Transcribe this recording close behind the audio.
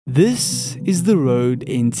This is the Rode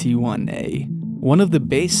NT1A, one of the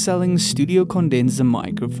best-selling studio condenser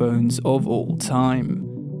microphones of all time.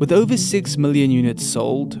 With over 6 million units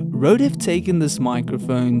sold, Rode have taken this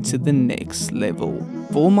microphone to the next level.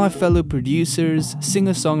 For all my fellow producers,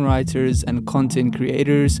 singer-songwriters and content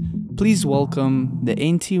creators, please welcome the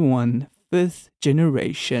NT1 5th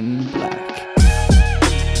Generation Black.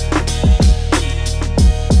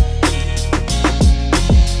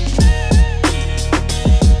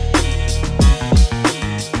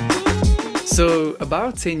 So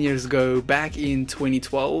about 10 years ago, back in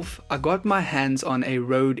 2012, I got my hands on a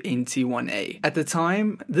Rode NT1A. At the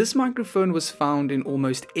time, this microphone was found in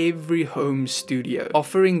almost every home studio,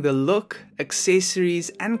 offering the look, accessories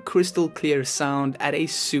and crystal clear sound at a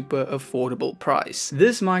super affordable price.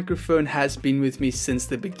 This microphone has been with me since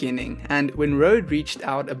the beginning, and when Rode reached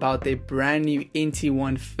out about their brand new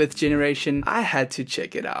NT1 5th generation, I had to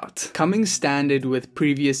check it out. Coming standard with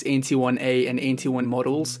previous NT1A and NT1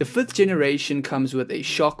 models, the 5th generation comes with a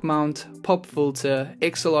shock mount, pop filter,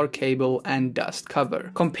 XLR cable and dust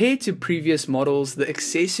cover. Compared to previous models, the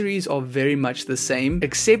accessories are very much the same,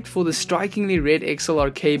 except for the strikingly red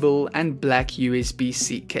XLR cable and black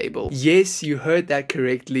USB-C cable. Yes, you heard that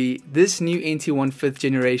correctly. This new NT1 5th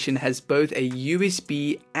generation has both a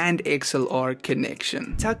USB and XLR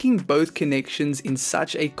connection. Tucking both connections in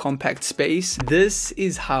such a compact space, this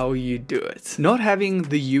is how you do it. Not having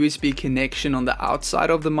the USB connection on the outside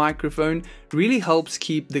of the microphone really helps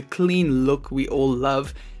keep the clean look we all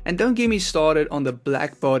love, and don't get me started on the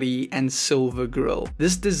black body and silver grille.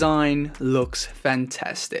 This design looks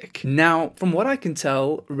fantastic. Now, from what I can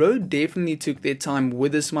tell, Rode definitely took their time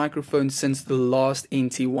with this microphone since the last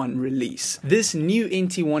NT1 release. This new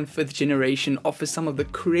NT1 5th generation offers some of the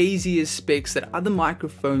craziest specs that other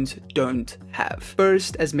microphones don't have.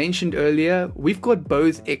 First, as mentioned earlier, we've got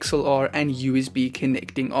both XLR and USB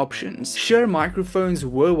connecting options. Sure, microphones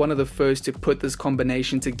were one of the first to put this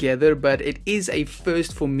combination together, but it is a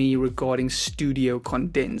first for me regarding studio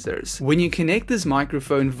condensers. When you connect this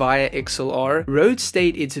microphone via XLR, Rode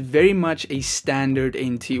state it's very much a standard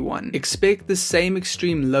NT1. Expect the same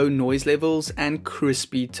extreme low noise levels and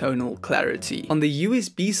crispy tonal clarity. On the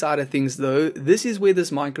USB side of things though, this is where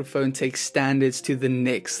this microphone takes standards to the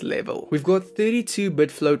next level. We've got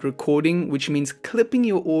 32-bit float recording, which means clipping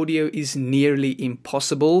your audio is nearly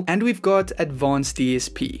impossible, and we've got advanced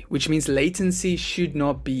DSP, which means latency should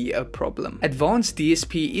not be a problem. Advanced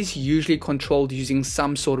DSP is usually controlled using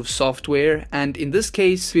some sort of software, and in this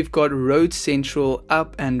case we've got Rode Central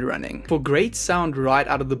up and running. For great sound right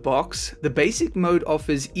out of the box, the basic mode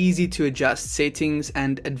offers easy to adjust settings,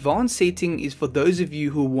 and advanced setting is for those of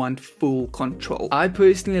you who want full control. I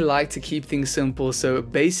personally like to keep things simple, so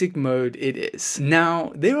basic mode it is.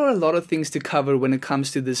 Now, there are a lot of things to cover when it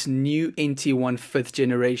comes to this new NT1 5th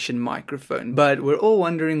generation microphone, but we're all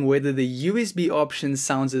wondering whether the USB option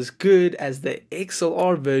sounds as good as the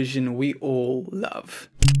XLR version we all love.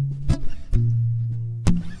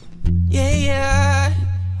 Yeah,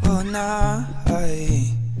 oh no,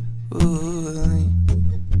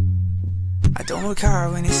 I don't work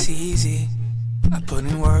hard when it's easy, I put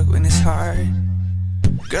in work when it's hard.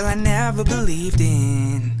 Girl, I never believed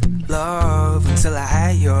in love until I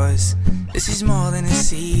had yours. This is more than a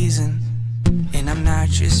season, and I'm not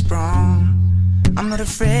just wrong. I'm not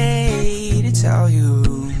afraid to tell you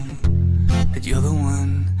that you're the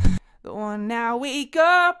one I wake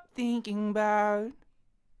up thinking about,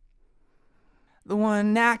 the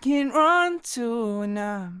one I can run to when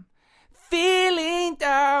I'm feeling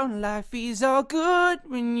down. Life is all good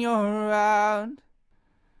when you're around.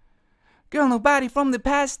 Girl, nobody from the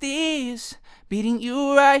past is beating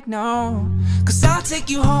you right now. Cause I'll take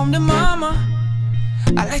you home to mama,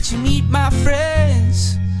 I'll let you meet my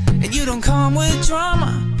friends, and you don't come with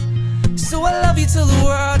drama. So I love you till the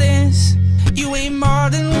world ends. You ain't more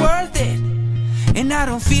than worth it, and I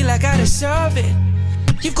don't feel like I deserve it.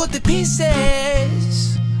 You've got the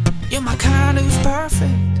pieces, you're my kind of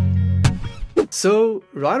perfect. So,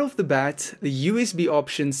 right off the bat, the USB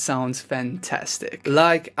option sounds fantastic.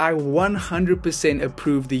 Like, I 100%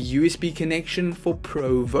 approve the USB connection for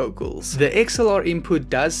pro vocals. The XLR input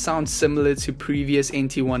does sound similar to previous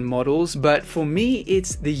NT1 models, but for me,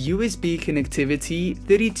 it's the USB connectivity,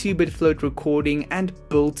 32-bit float recording, and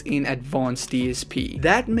built-in advanced DSP.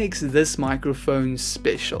 That makes this microphone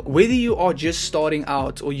special. Whether you are just starting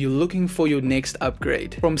out or you're looking for your next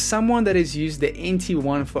upgrade, from someone that has used the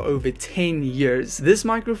NT1 for over 10 years, this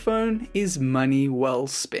microphone is money well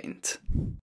spent.